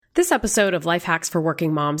This episode of Life Hacks for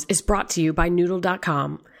Working Moms is brought to you by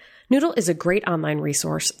Noodle.com. Noodle is a great online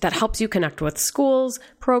resource that helps you connect with schools,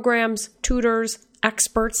 programs, tutors,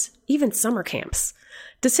 experts, even summer camps.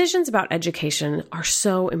 Decisions about education are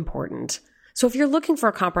so important. So if you're looking for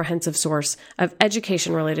a comprehensive source of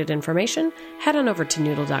education-related information, head on over to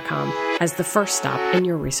Noodle.com as the first stop in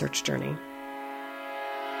your research journey.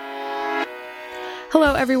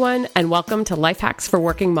 Hello, everyone, and welcome to Life Hacks for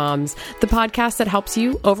Working Moms, the podcast that helps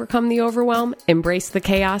you overcome the overwhelm, embrace the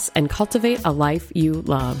chaos, and cultivate a life you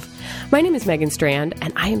love. My name is Megan Strand,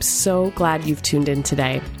 and I am so glad you've tuned in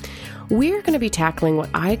today. We're going to be tackling what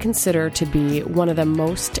I consider to be one of the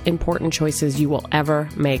most important choices you will ever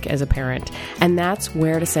make as a parent, and that's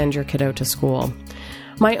where to send your kiddo to school.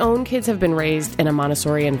 My own kids have been raised in a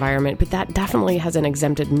Montessori environment, but that definitely hasn't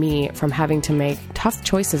exempted me from having to make tough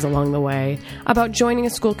choices along the way about joining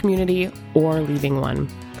a school community or leaving one.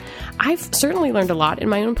 I've certainly learned a lot in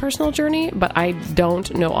my own personal journey, but I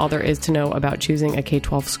don't know all there is to know about choosing a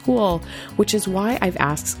K-12 school, which is why I've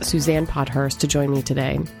asked Suzanne Podhurst to join me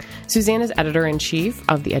today. Suzanne is editor-in-chief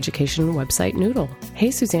of the education website Noodle. Hey,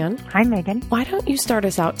 Suzanne. Hi, Megan. Why don't you start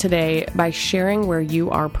us out today by sharing where you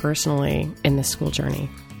are personally in this school journey?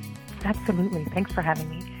 Absolutely. Thanks for having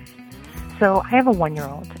me. So I have a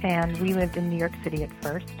 1-year-old, and we lived in New York City at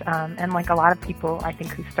first. And like a lot of people, I think,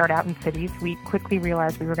 who start out in cities, we quickly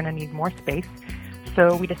realized we were going to need more space.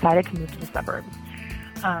 So we decided to move to the suburbs.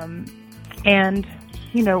 And,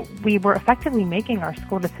 you know, we were effectively making our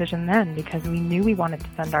school decision then because we knew we wanted to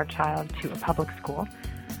send our child to a public school.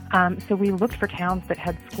 So we looked for towns that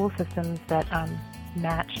had school systems that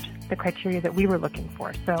matched the criteria that we were looking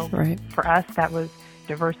for. So For us, that was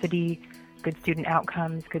diversity, good student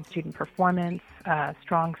outcomes, good student performance,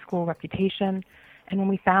 strong school reputation. And when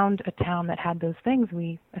we found a town that had those things,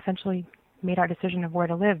 we essentially made our decision of where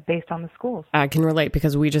to live based on the schools. I can relate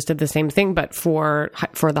because we just did the same thing, but for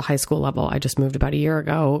the high school level. I just moved about a year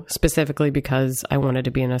ago, specifically because I wanted to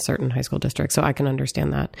be in a certain high school district. So I can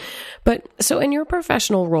understand that. But so in your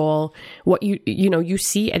professional role, what you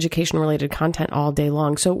see education related content all day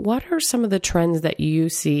long. So what are some of the trends that you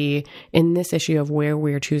see in this issue of where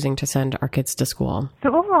we're choosing to send our kids to school? So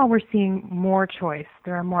overall, we're seeing more choice.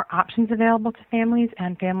 There are more options available to families,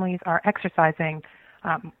 and families are exercising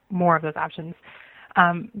more of those options.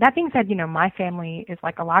 That being said, my family is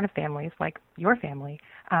like a lot of families, like your family,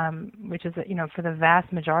 which is, for the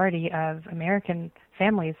vast majority of American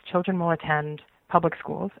families, children will attend public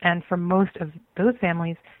schools. And for most of those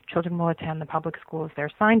families, children will attend the public schools they're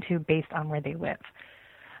assigned to based on where they live.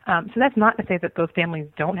 So that's not to say that those families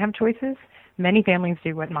don't have choices. Many families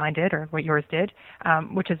do what mine did or what yours did,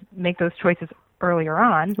 which is make those choices earlier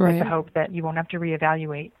on with the hope that you won't have to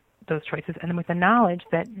reevaluate those choices, and then with the knowledge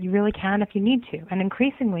that you really can if you need to. And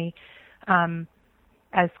increasingly,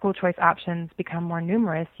 as school choice options become more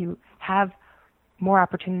numerous, you have more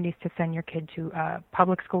opportunities to send your kid to a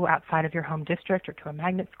public school outside of your home district or to a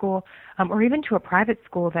magnet school, or even to a private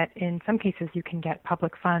school that in some cases you can get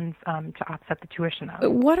public funds to offset the tuition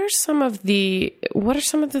of. What are some of the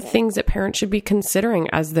things that parents should be considering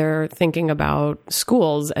as they're thinking about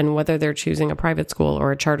schools and whether they're choosing a private school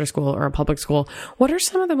or a charter school or a public school? What are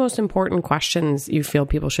some of the most important questions you feel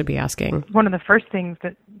people should be asking? One of the first things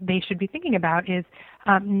that they should be thinking about is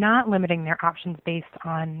not limiting their options based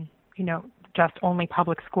on, just only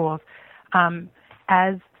public schools.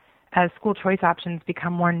 As school choice options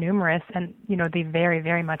become more numerous and, they vary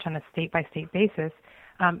very much on a state-by-state basis,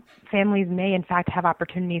 families may, in fact, have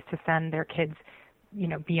opportunities to send their kids,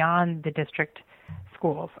 beyond the district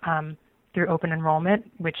schools through open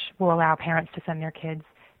enrollment, which will allow parents to send their kids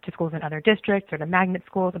to schools in other districts or to magnet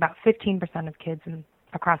schools. About 15% of kids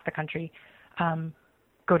across the country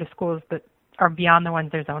go to schools that are beyond the ones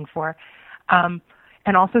they're zoned for.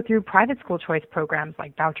 And also through private school choice programs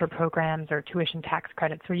like voucher programs or tuition tax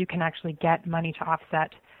credits where you can actually get money to offset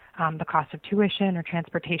the cost of tuition or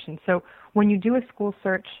transportation. So when you do a school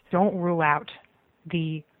search, don't rule out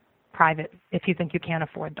the private if you think you can't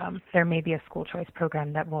afford them. There may be a school choice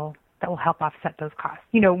program that will help offset those costs.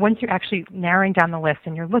 Once you're actually narrowing down the list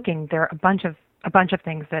and you're looking, there are a bunch of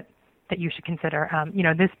things that you should consider.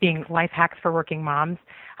 This being Life Hacks for Working Moms.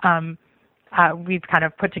 We've kind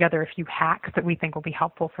of put together a few hacks that we think will be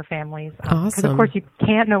helpful for families. Because, of course, you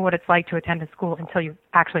can't know what it's like to attend a school until you've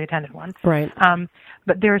actually attended one. Right.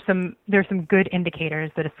 But there are some good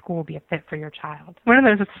indicators that a school will be a fit for your child. One of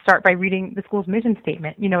those is to start by reading the school's mission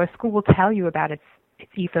statement. A school will tell you about its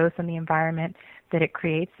ethos and the environment that it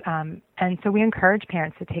creates. And so we encourage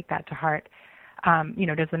parents to take that to heart.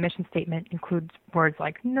 Does the mission statement include words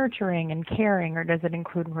like nurturing and caring, or does it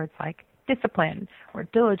include words like discipline or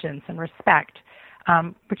diligence and respect?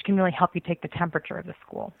 which can really help you take the temperature of the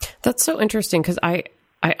school. That's so interesting because I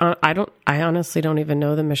honestly don't even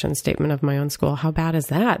know the mission statement of my own school. How bad is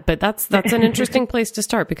that? But that's an interesting place to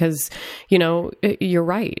start because, you're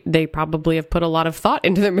right. They probably have put a lot of thought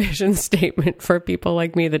into their mission statement for people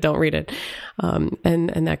like me that don't read it.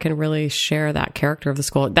 And that can really share that character of the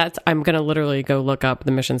school. I'm going to literally go look up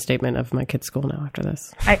the mission statement of my kid's school now after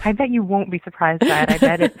this. I bet you won't be surprised by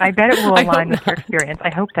it. I bet it will align with your experience.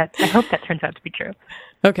 I hope that turns out to be true.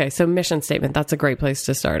 Okay, so mission statement, that's a great place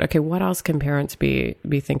to start. Okay, what else can parents be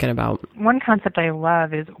thinking about? One concept I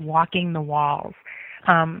love is walking the walls.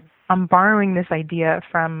 I'm borrowing this idea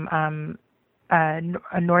from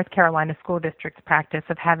a North Carolina school district's practice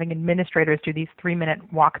of having administrators do these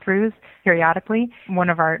 3-minute walkthroughs periodically.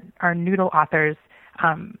 One of our Noodle authors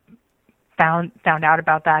found out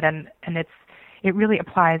about that, and it really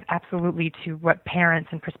applies absolutely to what parents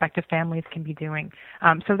and prospective families can be doing.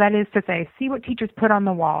 So that is to say, see what teachers put on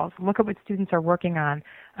the walls, look at what students are working on,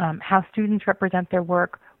 how students represent their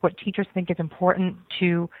work, what teachers think is important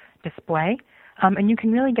to display. And you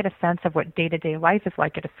can really get a sense of what day-to-day life is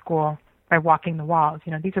like at a school by walking the walls.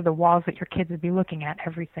 These are the walls that your kids would be looking at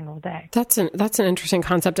every single day. That's an interesting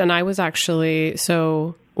concept. And I was actually,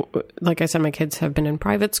 like I said, my kids have been in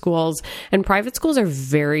private schools, and private schools are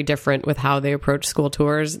very different with how they approach school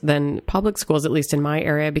tours than public schools, at least in my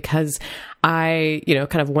area, because I,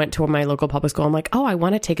 kind of went to my local public school. I'm like, oh, I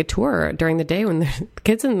want to take a tour during the day when the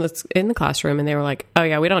kids in the classroom, and they were like, oh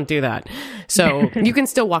yeah, we don't do that. So you can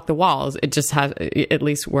still walk the walls. It just has, at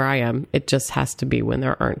least where I am, it just has to be when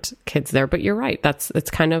there aren't kids there. But you're right.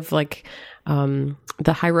 It's kind of like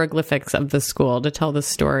the hieroglyphics of the school to tell the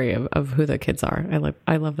story of who the kids are.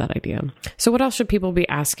 I love that idea. So what else should people be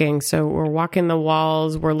asking? So we're walking the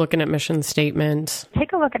walls, we're looking at mission statement.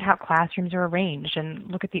 Take a look at how classrooms are arranged and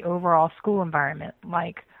look at the overall school environment.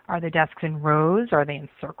 Like, are the desks in rows? Are they in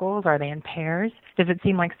circles? Are they in pairs? Does it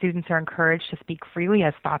seem like students are encouraged to speak freely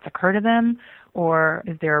as thoughts occur to them? Or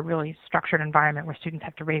is there a really structured environment where students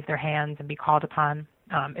have to raise their hands and be called upon?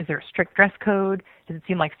 Is there a strict dress code? Does it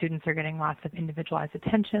seem like students are getting lots of individualized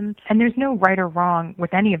attention? And there's no right or wrong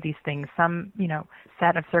with any of these things. Some,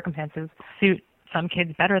 set of circumstances suit some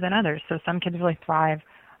kids better than others. So some kids really thrive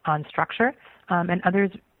on structure, and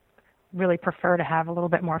others really prefer to have a little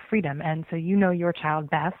bit more freedom. And so your child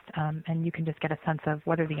best, and you can just get a sense of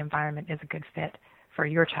whether the environment is a good fit for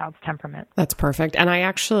your child's temperament. That's perfect. And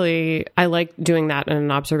I like doing that in an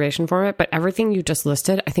observation format, but everything you just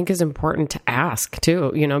listed, I think is important to ask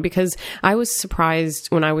too, because I was surprised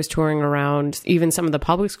when I was touring around even some of the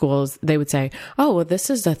public schools, they would say, oh, well, this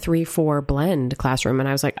is a 3-4 blend classroom. And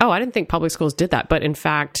I was like, oh, I didn't think public schools did that. But in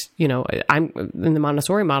fact, I'm in the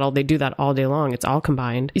Montessori model, they do that all day long. It's all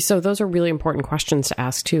combined. So those are really important questions to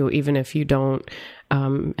ask too, even if you don't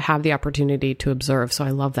have the opportunity to observe. So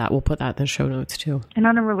I love that. We'll put that in the show notes too. And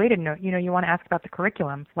on a related note, you want to ask about the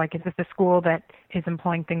curriculum. Like, is this a school that is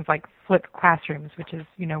employing things like flipped classrooms, which is,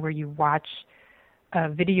 where you watch a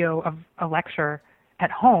video of a lecture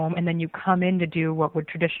at home and then you come in to do what would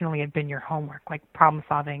traditionally have been your homework, like problem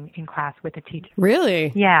solving in class with a teacher.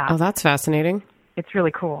 Really? Yeah. Oh, that's fascinating. It's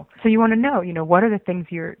really cool. So you want to know, what are the things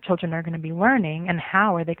your children are going to be learning and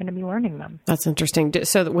how are they going to be learning them? That's interesting.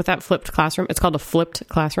 So with that flipped classroom, it's called a flipped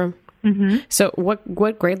classroom? Mm-hmm. So what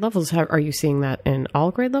grade levels are you seeing that in?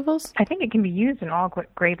 All grade levels? I think it can be used in all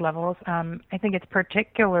grade levels. I think it's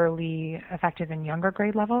particularly effective in younger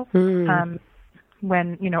grade levels.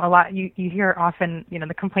 When, a lot, you hear often,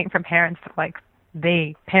 the complaint from parents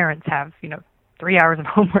that parents have, 3 hours of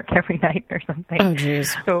homework every night or something. Oh,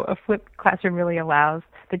 geez. So a flipped classroom really allows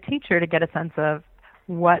the teacher to get a sense of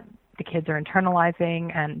what the kids are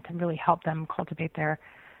internalizing and to really help them cultivate their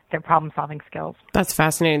problem-solving skills. That's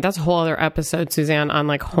fascinating. That's a whole other episode, Suzanne, on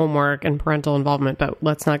homework and parental involvement, but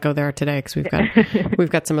let's not go there today because we've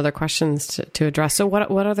got some other questions to address. So what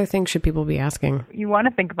other things should people be asking? You want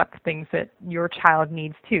to think about the things that your child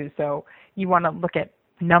needs too. So you want to look at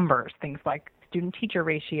numbers, things like student-teacher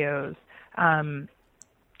ratios,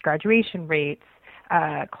 graduation rates,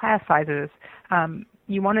 class sizes.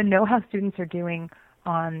 You want to know how students are doing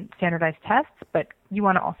on standardized tests, but you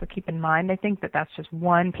want to also keep in mind, I think, that that's just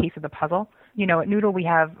one piece of the puzzle. At Noodle, we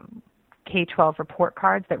have K-12 report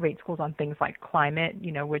cards that rate schools on things like climate,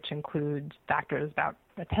 which includes factors about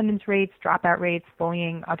attendance rates, dropout rates,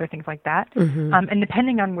 bullying, other things like that. Mm-hmm. And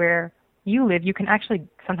depending on where you live, you can actually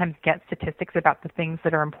sometimes get statistics about the things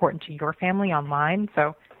that are important to your family online.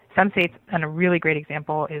 So some states, and a really great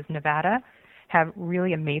example is Nevada, have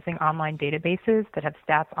really amazing online databases that have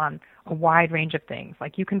stats on a wide range of things.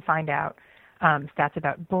 Like you can find out stats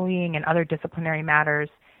about bullying and other disciplinary matters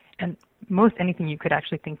and most anything you could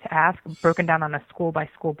actually think to ask, broken down on a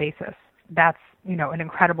school-by-school basis. That's, an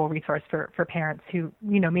incredible resource for parents who,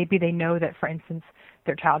 maybe they know that, for instance,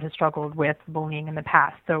 their child has struggled with bullying in the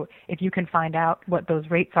past. So if you can find out what those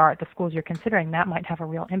rates are at the schools you're considering, that might have a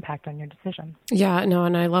real impact on your decision. Yeah, no,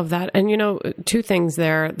 and I love that. And, two things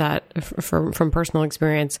there that from personal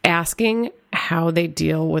experience, asking how they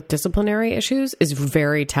deal with disciplinary issues is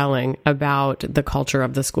very telling about the culture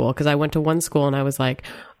of the school. Because I went to one school and I was like,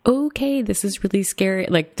 okay, this is really scary.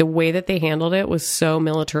 Like the way that they handled it was so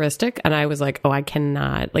militaristic. And I was like, oh, I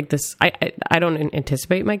cannot like this. I don't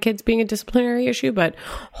anticipate my kids being a disciplinary issue, but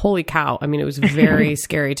holy cow. I mean, it was very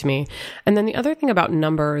scary to me. And then the other thing about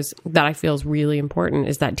numbers that I feel is really important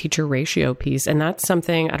is that teacher ratio piece. And that's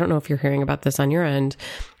something, I don't know if you're hearing about this on your end,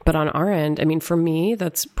 but on our end, I mean, for me,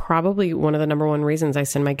 that's probably one of the number one reasons I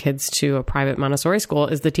send my kids to a private Montessori school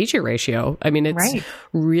is the teacher ratio. I mean, it's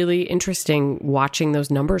really interesting watching those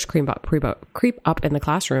numbers creep up in the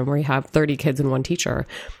classroom where you have 30 kids and one teacher.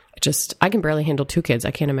 I can barely handle 2 kids.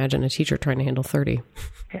 I can't imagine a teacher trying to handle 30.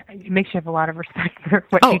 It makes you have a lot of respect for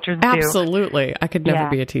what teachers do. Absolutely. I could never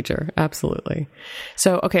be a teacher. Absolutely.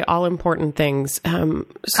 So, okay, all important things. So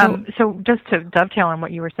just to dovetail on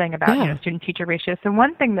what you were saying about student-teacher ratio. So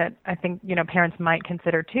one thing that I think parents might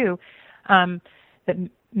consider too, that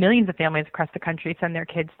millions of families across the country send their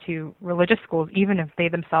kids to religious schools, even if they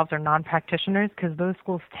themselves are non-practitioners, because those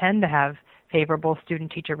schools tend to have favorable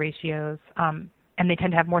student-teacher ratios. And they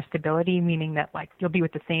tend to have more stability, meaning that you'll be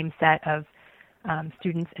with the same set of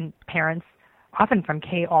students and parents, often from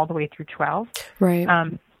K all the way through 12. Right.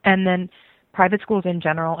 And then private schools in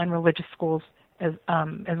general and religious schools as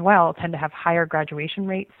well tend to have higher graduation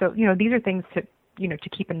rates. So these are things to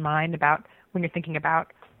keep in mind about when you're thinking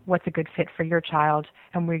about what's a good fit for your child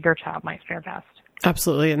and where your child might fare best.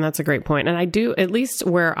 Absolutely. And that's a great point. And I do, at least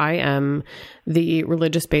where I am, the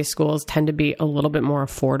religious-based schools tend to be a little bit more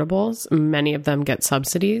affordable. Many of them get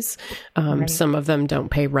subsidies. Some of them don't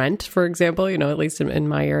pay rent, for example. At least in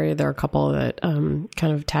my area, there are a couple that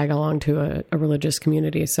kind of tag along to a religious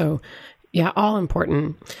community. So yeah, all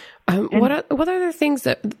important. What are the things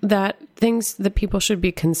that people should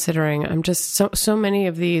be considering? I'm just so many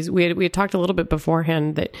of these. We had talked a little bit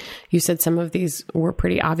beforehand that you said some of these were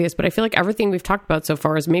pretty obvious, but I feel like everything we've talked about so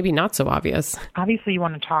far is maybe not so obvious. Obviously, you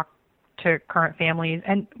want to talk to current families,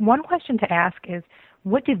 and one question to ask is,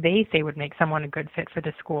 what do they say would make someone a good fit for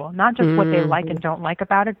the school? Not just what they like and don't like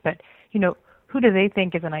about it, but who do they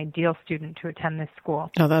think is an ideal student to attend this school?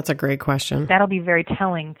 Oh, that's a great question. That'll be very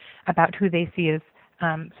telling about who they see as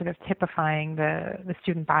sort of typifying the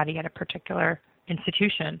student body at a particular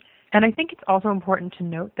institution. And I think it's also important to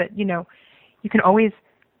note that, you can always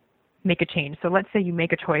make a change. So let's say you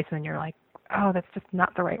make a choice and you're like, oh, that's just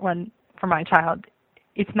not the right one for my child.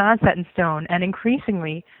 It's not set in stone. And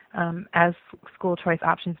increasingly, as school choice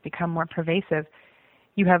options become more pervasive,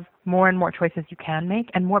 you have more and more choices you can make,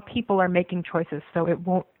 and more people are making choices. So it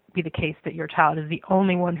won't be the case that your child is the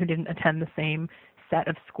only one who didn't attend the same set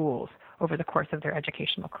of schools over the course of their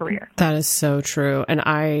educational career. That is so true. And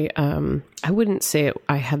I wouldn't say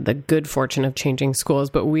I had the good fortune of changing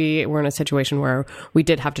schools, but we were in a situation where we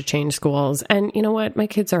did have to change schools. And you know what? My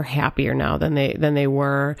kids are happier now than they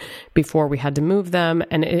were before we had to move them.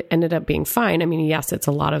 And it ended up being fine. I mean, yes, it's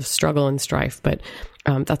a lot of struggle and strife, but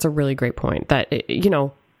that's a really great point that,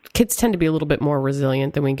 kids tend to be a little bit more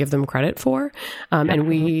resilient than we give them credit for. And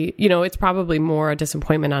we, it's probably more a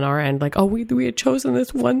disappointment on our end. Like, oh, we had chosen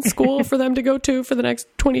this one school for them to go to for the next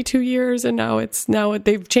 22 years. And now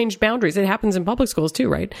they've changed boundaries. It happens in public schools too,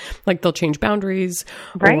 right? Like they'll change boundaries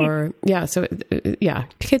So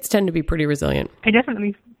kids tend to be pretty resilient. I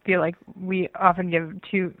definitely feel like we often give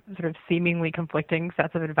two sort of seemingly conflicting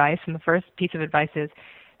sets of advice. And the first piece of advice is,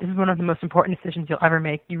 this is one of the most important decisions you'll ever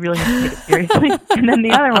make. You really have to take it seriously. And then the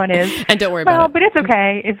other one is, and don't worry about it. But it's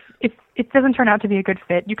okay. If it doesn't turn out to be a good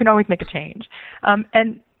fit, you can always make a change.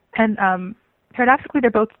 And paradoxically, they're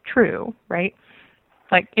both true, right?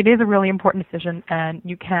 Like, it is a really important decision, and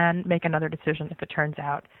you can make another decision if it turns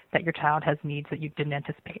out that your child has needs that you didn't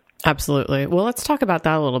anticipate. Absolutely. Well, let's talk about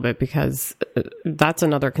that a little bit, because that's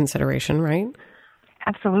another consideration, right?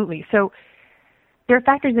 Absolutely. So there are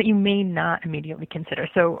factors that you may not immediately consider.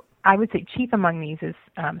 So I would say chief among these is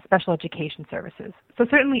special education services. So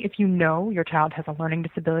certainly if you know your child has a learning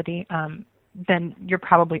disability, then you're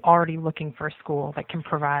probably already looking for a school that can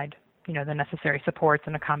provide, the necessary supports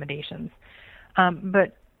and accommodations.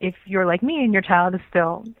 But if you're like me and your child is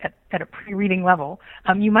still at a pre-reading level,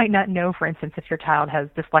 you might not know, for instance, if your child has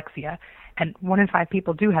dyslexia. And 1 in 5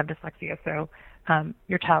 people do have dyslexia. So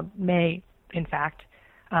your child may, in fact,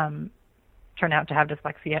 turn out to have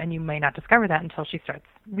dyslexia, and you may not discover that until she starts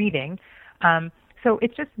reading. So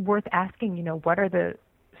it's just worth asking, what are the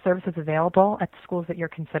services available at the schools that you're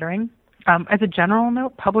considering? As a general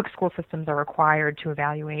note, public school systems are required to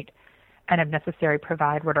evaluate and, if necessary,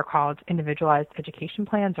 provide what are called individualized education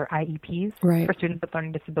plans, or IEPs, for students with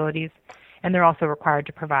learning disabilities. And they're also required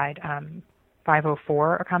to provide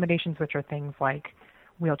 504 accommodations, which are things like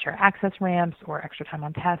wheelchair access ramps or extra time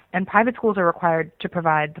on tests. And private schools are required to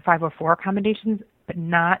provide the 504 accommodations, but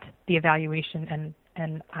not the evaluation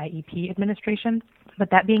and IEP administration.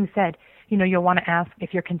 But that being said, you'll want to ask,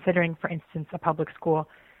 if you're considering, for instance, a public school,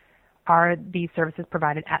 are these services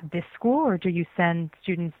provided at this school, or do you send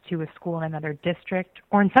students to a school in another district?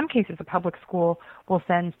 Or in some cases, a public school will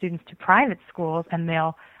send students to private schools, and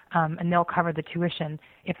they'll cover the tuition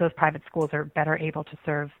if those private schools are better able to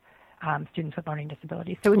serve students with learning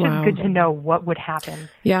disabilities. So it's just good to know what would happen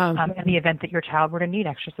in the event that your child were to need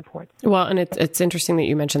extra support. Well, and it's interesting that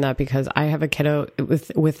you mentioned that, because I have a kiddo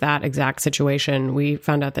with that exact situation. We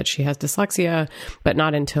found out that she has dyslexia, but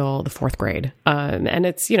not until the 4th grade. And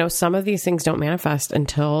it's, some of these things don't manifest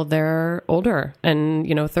until they're older, and,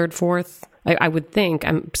 3rd, 4th. I would think,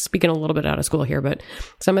 I'm speaking a little bit out of school here, but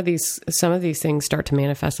some of these things start to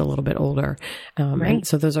manifest a little bit older. And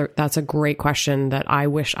so that's a great question that I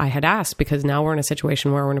wish I had asked, because now we're in a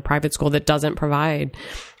situation where we're in a private school that doesn't provide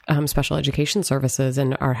special education services,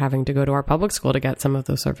 and are having to go to our public school to get some of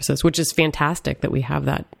those services, which is fantastic that we have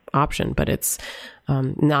that option, but it's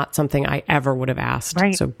not something I ever would have asked.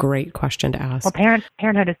 Right. So great question to ask. Well,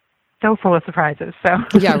 parenthood is so full of surprises.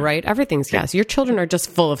 So yeah, right. Everything's yes. Your children are just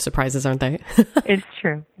full of surprises, aren't they? It's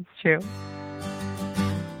true. It's true.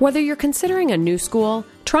 Whether you're considering a new school,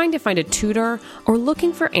 trying to find a tutor, or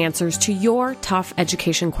looking for answers to your tough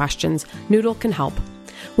education questions, Noodle can help.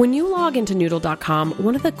 When you log into Noodle.com,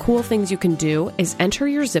 one of the cool things you can do is enter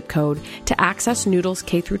your zip code to access Noodle's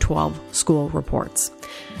K-12 school reports.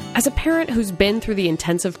 As a parent who's been through the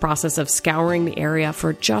intensive process of scouring the area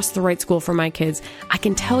for just the right school for my kids, I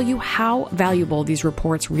can tell you how valuable these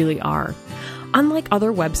reports really are. Unlike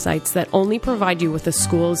other websites that only provide you with the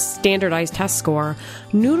school's standardized test score,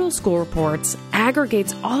 Noodle School Reports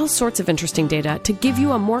aggregates all sorts of interesting data to give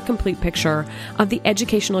you a more complete picture of the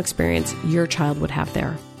educational experience your child would have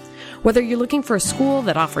there. Whether you're looking for a school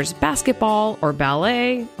that offers basketball or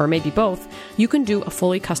ballet, or maybe both, you can do a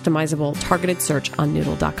fully customizable targeted search on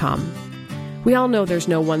Noodle.com. We all know there's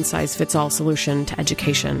no one-size-fits-all solution to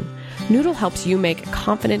education. Noodle helps you make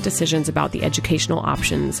confident decisions about the educational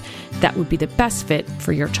options that would be the best fit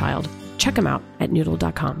for your child. Check them out at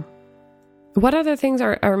Noodle.com. What other things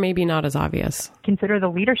are maybe not as obvious? Consider the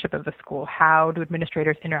leadership of the school. How do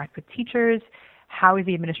administrators interact with teachers? How is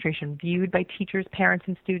the administration viewed by teachers, parents,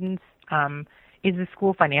 and students? Is the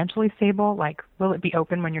school financially stable? Like, will it be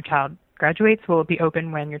open when your child graduates? Will it be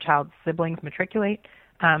open when your child's siblings matriculate?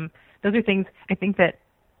 Those are things I think that,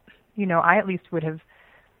 I at least would have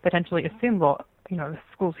potentially assumed, well, the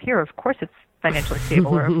school's here, of course it's financially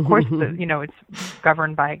stable, or of course, it's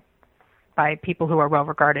governed by people who are well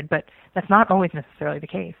regarded, but that's not always necessarily the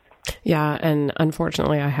case. Yeah, and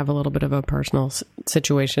unfortunately, I have a little bit of a personal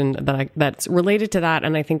situation that's related to that,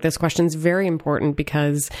 and I think this question is very important,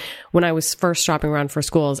 because when I was first shopping around for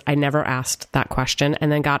schools, I never asked that question,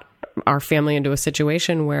 and then got our family into a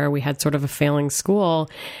situation where we had sort of a failing school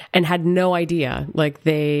and had no idea. Like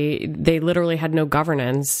they literally had no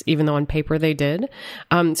governance, even though on paper they did.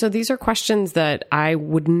 So these are questions that I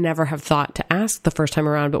would never have thought to ask the first time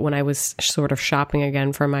around. But when I was sort of shopping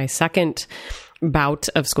again for my second bout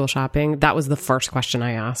of school shopping, that was the first question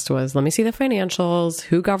I asked was, let me see the financials.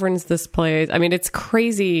 Who governs this place? I mean, it's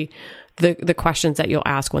crazy the questions that you'll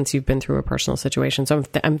ask once you've been through a personal situation. So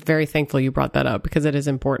I'm very thankful you brought that up, because it is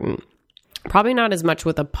important. Probably not as much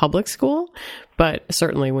with a public school, but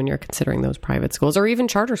certainly when you're considering those private schools or even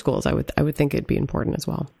charter schools, I would think it'd be important as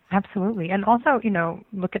well. Absolutely. And also,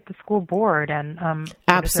 look at the school board and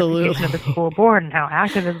absolutely of the school board, and how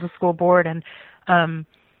active is the school board, and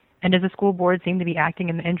does the school board seem to be acting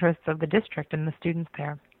in the interests of the district and the students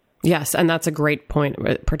there? Yes, and that's a great point,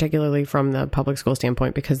 particularly from the public school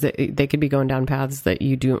standpoint, because they could be going down paths that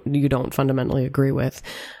you don't fundamentally agree with,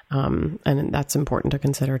 and that's important to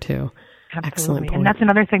consider too. Absolutely. Excellent point. And that's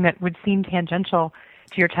another thing that would seem tangential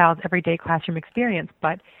to your child's everyday classroom experience.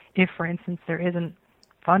 But if, for instance, there isn't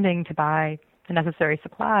funding to buy the necessary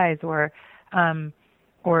supplies, or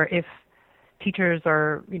if teachers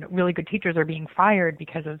are, really good teachers are being fired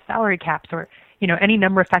because of salary caps or, any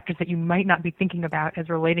number of factors that you might not be thinking about as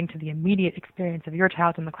relating to the immediate experience of your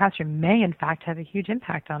child in the classroom may in fact have a huge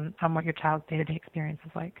impact on what your child's day-to-day experience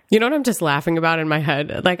is like. You know what I'm just laughing about in my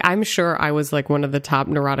head? Like, I'm sure I was like one of the top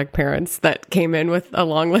neurotic parents that came in with a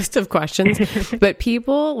long list of questions, but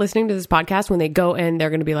people listening to this podcast, when they go in, they're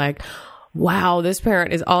going to be like, wow, this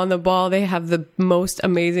parent is on the ball. They have the most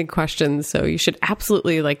amazing questions. So you should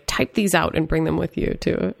absolutely like type these out and bring them with you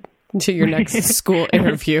to your next school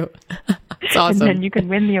interview. It's awesome. And then you can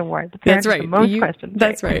win the award. That's right. The most questions.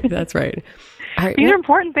 That's right. That's right. These are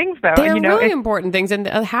important things, though. They're really important things. And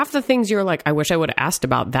half the things you're like, I wish I would have asked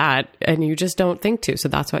about that. And you just don't think to. So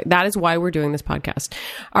that is why we're doing this podcast.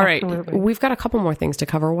 All Absolutely. Right. We've got a couple more things to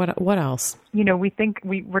cover. What else?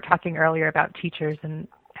 We were talking earlier about teachers and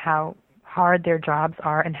how hard their jobs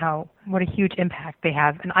are and what a huge impact they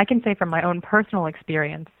have. And I can say from my own personal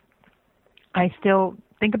experience, I still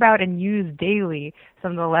think about and use daily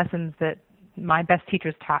some of the lessons that my best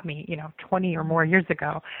teachers taught me, 20 or more years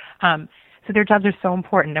ago. So their jobs are so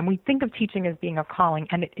important. And we think of teaching as being a calling,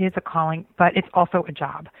 and it is a calling, but it's also a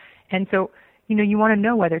job. And so, you want to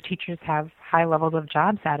know whether teachers have high levels of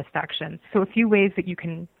job satisfaction. So a few ways that you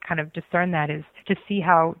can kind of discern that is to see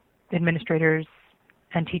how administrators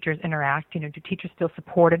and teachers interact. Do teachers feel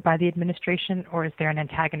supported by the administration, or is there an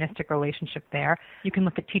antagonistic relationship there? You can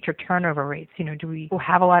look at teacher turnover rates. Do we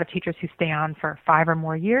have a lot of teachers who stay on for 5 or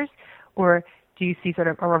more years, or do you see sort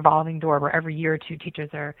of a revolving door where every year or two teachers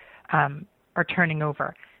are turning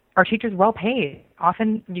over? Are teachers well paid?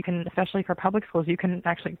 Often you can, especially for public schools, you can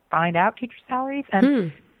actually find out teacher salaries,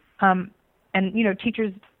 and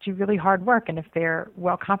teachers do really hard work, and if they're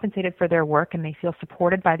well compensated for their work and they feel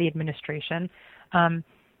supported by the administration, and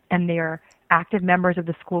they're active members of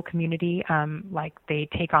the school community, like they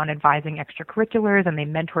take on advising extracurriculars and they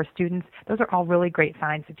mentor students, those are all really great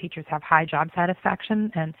signs that teachers have high job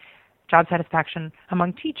satisfaction. And job satisfaction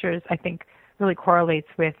among teachers, I think, really correlates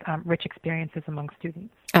with rich experiences among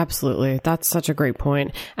students. Absolutely. That's such a great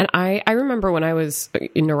point. And I remember when I was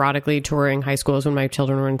neurotically touring high schools when my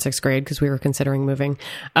children were in 6th grade, because we were considering moving,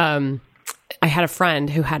 I had a friend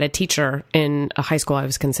who had a teacher in a high school I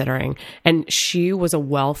was considering, and she was a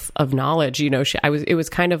wealth of knowledge. It was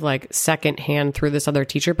kind of like secondhand through this other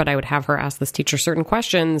teacher, but I would have her ask this teacher certain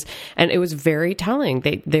questions, and it was very telling.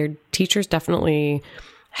 Their teachers definitely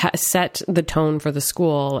set the tone for the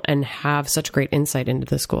school and have such great insight into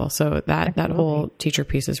the school. So that whole teacher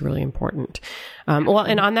piece is really important. Well,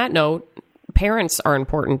 and on that note, parents are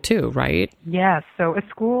important too, right? Yes. So a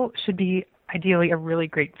school should be ideally a really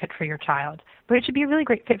great fit for your child, but it should be a really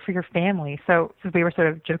great fit for your family. So we were sort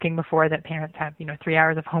of joking before that parents have, 3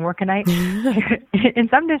 hours of homework a night. In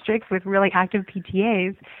some districts with really active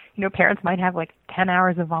PTAs, parents might have like 10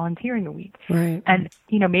 hours of volunteering a week. Right. And,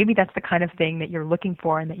 maybe that's the kind of thing that you're looking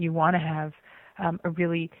for and that you want to have a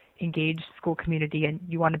really engaged school community and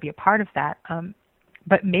you want to be a part of that.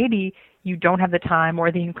 But maybe you don't have the time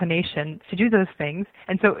or the inclination to do those things.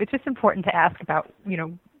 And so it's just important to ask about,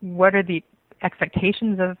 what are the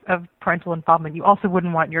expectations of parental involvement. You also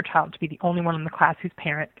wouldn't want your child to be the only one in the class whose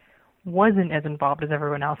parent wasn't as involved as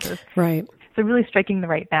everyone else's. Right. So really striking the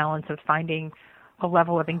right balance of finding a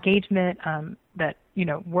level of engagement that,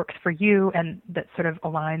 works for you and that sort of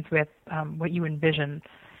aligns with what you envision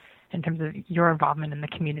in terms of your involvement in the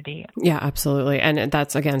community. Yeah, absolutely. And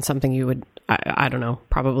that's, again, something you would, I don't know,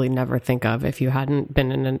 probably never think of if you hadn't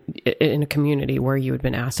been in a community where you had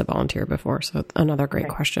been asked to volunteer before. So another great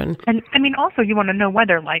question. And also you want to know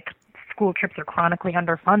whether school trips are chronically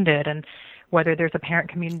underfunded and whether there's a parent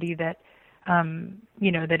community that,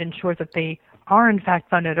 that ensures that they are in fact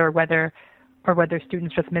funded, or whether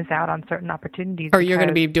students just miss out on certain opportunities. Or you're going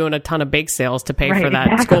to be doing a ton of bake sales to pay for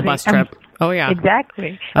that school bus trip. Oh, yeah.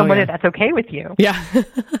 Exactly. And whether that's okay with you. Yeah.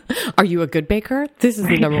 Are you a good baker? This is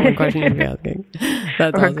the number one question you'd be asking.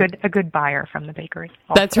 That's or awesome. a good buyer from the bakery.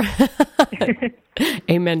 Also. That's right.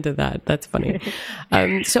 Amen to that. That's funny.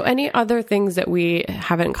 So any other things that we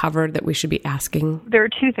haven't covered that we should be asking? There are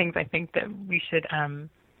 2 things I think that we should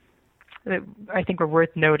that I think are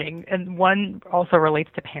worth noting. And one also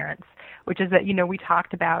relates to parents, which is that, we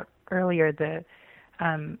talked about earlier the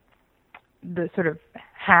sort of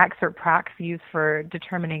hacks or proxies for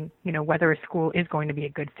determining, whether a school is going to be a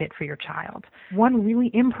good fit for your child. One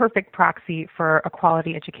really imperfect proxy for a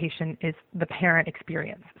quality education is the parent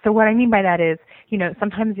experience. So what I mean by that is,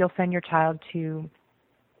 sometimes you'll send your child to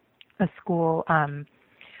a school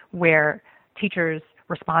where teachers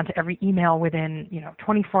respond to every email within,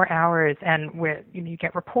 24 hours, and where you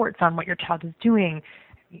get reports on what your child is doing,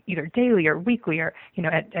 either daily or weekly or,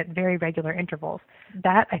 at very regular intervals.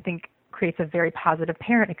 That, I think, creates a very positive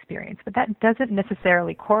parent experience, but that doesn't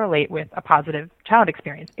necessarily correlate with a positive child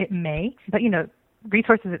experience. It may, but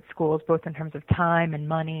resources at schools, both in terms of time and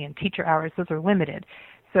money and teacher hours, those are limited.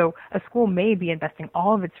 So a school may be investing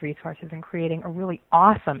all of its resources in creating a really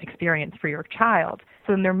awesome experience for your child.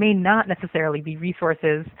 So then there may not necessarily be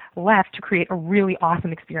resources left to create a really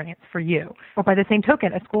awesome experience for you. Or by the same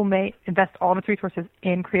token, a school may invest all of its resources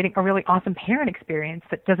in creating a really awesome parent experience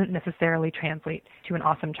that doesn't necessarily translate to an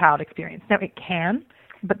awesome child experience. Now, it can,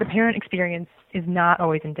 but the parent experience is not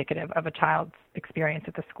always indicative of a child's experience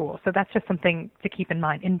at the school. So that's just something to keep in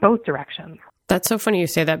mind in both directions. That's so funny you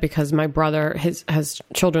say that, because my brother has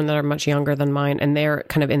children that are much younger than mine, and they're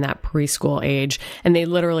kind of in that preschool age, and they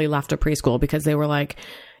literally left a preschool because they were like,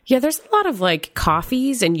 yeah, there's a lot of like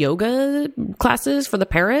coffees and yoga classes for the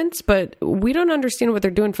parents, but we don't understand what they're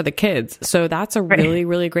doing for the kids. So that's a really,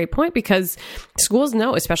 really great point, because schools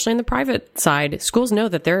know, especially in the private side, schools know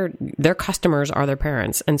that their customers are their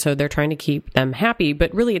parents. And so they're trying to keep them happy.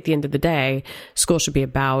 But really at the end of the day, school should be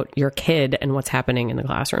about your kid and what's happening in the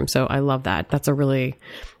classroom. So I love that. That's a really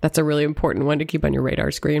important one to keep on your radar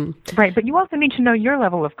screen. Right. But you also need to know your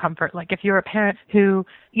level of comfort. Like if you're a parent who,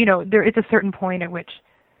 there is a certain point at which,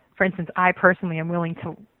 for instance, I personally am willing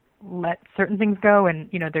to let certain things go, and,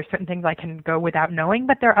 there's certain things I can go without knowing,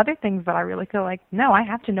 but there are other things that I really feel like, no, I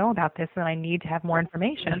have to know about this and I need to have more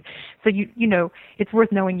information. So, it's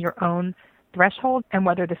worth knowing your own threshold and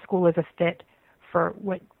whether the school is a fit for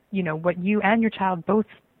what you and your child both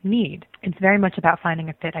need. It's very much about finding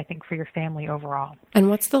a fit, I think, for your family overall. And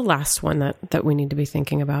what's the last one that we need to be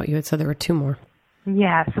thinking about? You had said there were two more.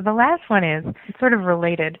 Yeah, so the last one is sort of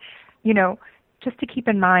related, just to keep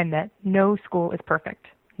in mind that no school is perfect.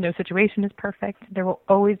 No situation is perfect. There will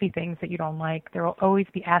always be things that you don't like. There will always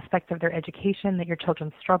be aspects of their education that your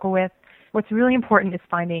children struggle with. What's really important is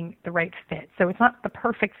finding the right fit. So it's not the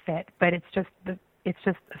perfect fit, but it's just a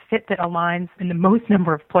fit that aligns in the most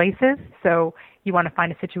number of places. So you want to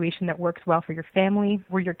find a situation that works well for your family,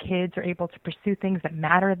 where your kids are able to pursue things that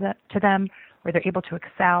matter to them, where they're able to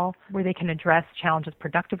excel, where they can address challenges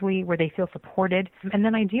productively, where they feel supported, and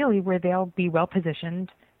then ideally where they'll be well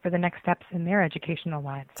positioned for the next steps in their educational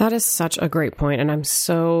lives. That is such a great point, and I'm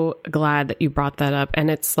so glad that you brought that up. And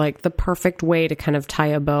it's like the perfect way to kind of tie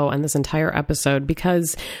a bow on this entire episode,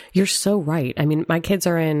 because you're so right. I mean, my kids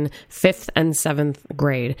are in 5th and 7th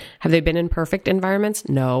grade. Have they been in perfect environments?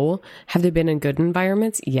 No. Have they been in good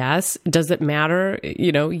environments? Yes. Does it matter,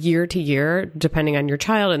 year to year, depending on your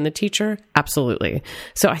child and the teacher? Absolutely.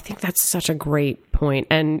 So I think that's such a great point.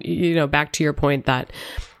 And, back to your point that,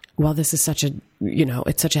 well, this is such a,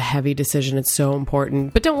 it's such a heavy decision. It's so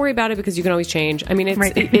important, but don't worry about it, because you can always change. I mean,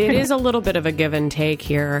 it is a little bit of a give and take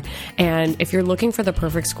here. And if you're looking for the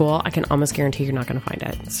perfect school, I can almost guarantee you're not going to find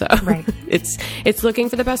it. So it's looking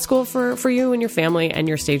for the best school for you and your family and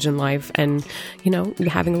your stage in life. And,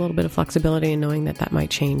 having a little bit of flexibility and knowing that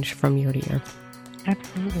might change from year to year.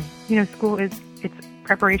 Absolutely. School it's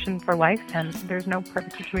preparation for life, and there's no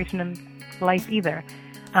perfect situation in life either.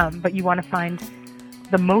 But you want to find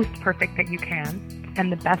the most perfect that you can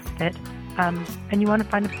and the best fit. And you want to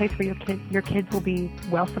find a place where your kids will be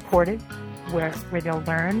well supported, where they'll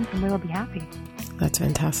learn and where they'll be happy. That's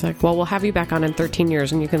fantastic. Well, we'll have you back on in 13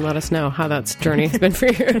 years and you can let us know how that journey has been for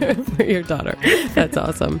your daughter. That's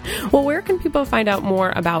awesome. Well, where can people find out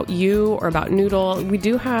more about you or about Noodle? We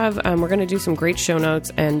do have, we're going to do some great show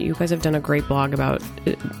notes, and you guys have done a great blog about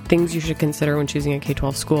things you should consider when choosing a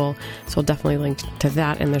K-12 school. So we'll definitely link to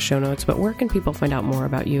that in the show notes. But where can people find out more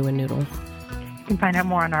about you and Noodle? You can find out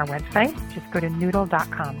more on our website. Just go to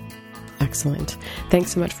noodle.com. Excellent.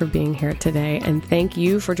 Thanks so much for being here today. And thank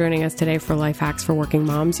you for joining us today for Life Hacks for Working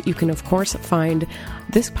Moms. You can, of course, find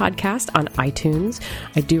this podcast on iTunes.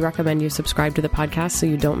 I do recommend you subscribe to the podcast so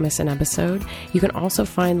you don't miss an episode. You can also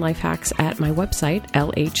find Life Hacks at my website,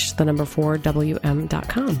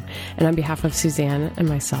 lh4wm.com. And on behalf of Suzanne and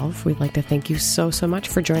myself, we'd like to thank you so much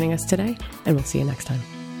for joining us today, and we'll see you next time.